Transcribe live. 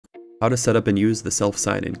How to set up and use the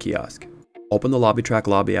SelfSignIn Kiosk. Open the Lobbytrack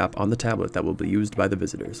lobby app on the tablet that will be used by the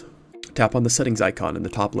visitors. Tap on the settings icon in the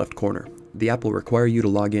top left corner. The app will require you to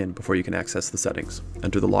log in before you can access the settings.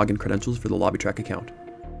 Enter the login credentials for the Lobbytrack account.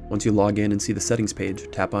 Once you log in and see the settings page,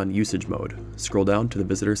 tap on Usage Mode. Scroll down to the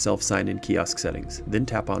Visitor SelfSignIn Kiosk settings, then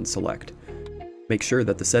tap on Select. Make sure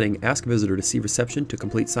that the setting Ask Visitor to see reception to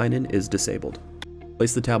complete sign-in is disabled.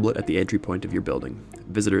 Place the tablet at the entry point of your building.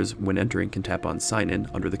 Visitors, when entering, can tap on Sign In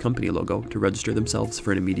under the company logo to register themselves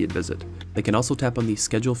for an immediate visit. They can also tap on the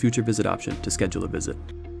Schedule Future Visit option to schedule a visit.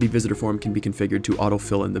 The visitor form can be configured to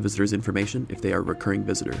auto-fill in the visitor's information if they are a recurring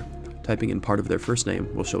visitor. Typing in part of their first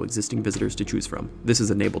name will show existing visitors to choose from. This is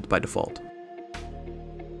enabled by default.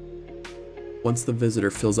 Once the visitor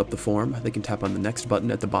fills up the form, they can tap on the Next button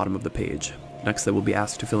at the bottom of the page. Next, they will be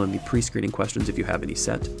asked to fill in the pre-screening questions if you have any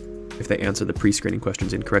set. If they answer the pre-screening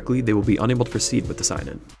questions incorrectly, they will be unable to proceed with the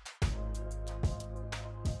sign-in.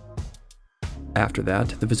 After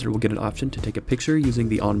that, the visitor will get an option to take a picture using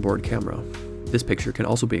the onboard camera. This picture can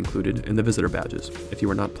also be included in the visitor badges. If you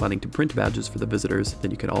are not planning to print badges for the visitors, then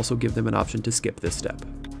you can also give them an option to skip this step.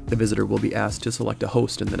 The visitor will be asked to select a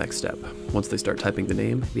host in the next step. Once they start typing the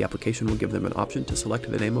name, the application will give them an option to select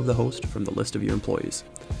the name of the host from the list of your employees.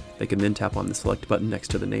 They can then tap on the Select button next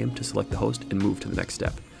to the name to select the host and move to the next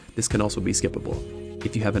step. This can also be skippable.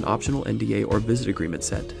 If you have an optional NDA or visit agreement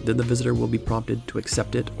set, then the visitor will be prompted to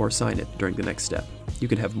accept it or sign it during the next step. You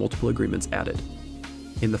can have multiple agreements added.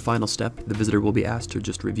 In the final step, the visitor will be asked to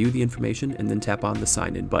just review the information and then tap on the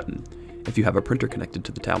Sign In button. If you have a printer connected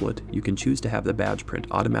to the tablet, you can choose to have the badge print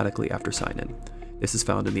automatically after sign-in. This is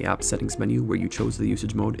found in the app settings menu where you chose the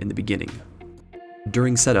usage mode in the beginning.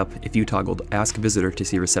 During setup, if you toggled Ask Visitor to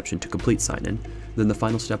see reception to complete sign-in, then the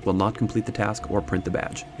final step will not complete the task or print the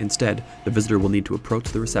badge. Instead, the visitor will need to approach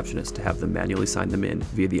the receptionist to have them manually sign them in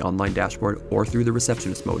via the online dashboard or through the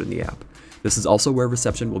receptionist mode in the app. This is also where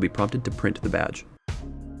reception will be prompted to print the badge.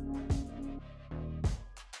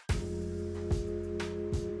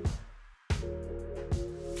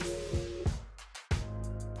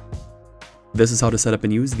 This is how to set up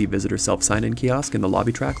and use the Visitor SelfSignIn Kiosk in the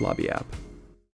Lobbytrack lobby app.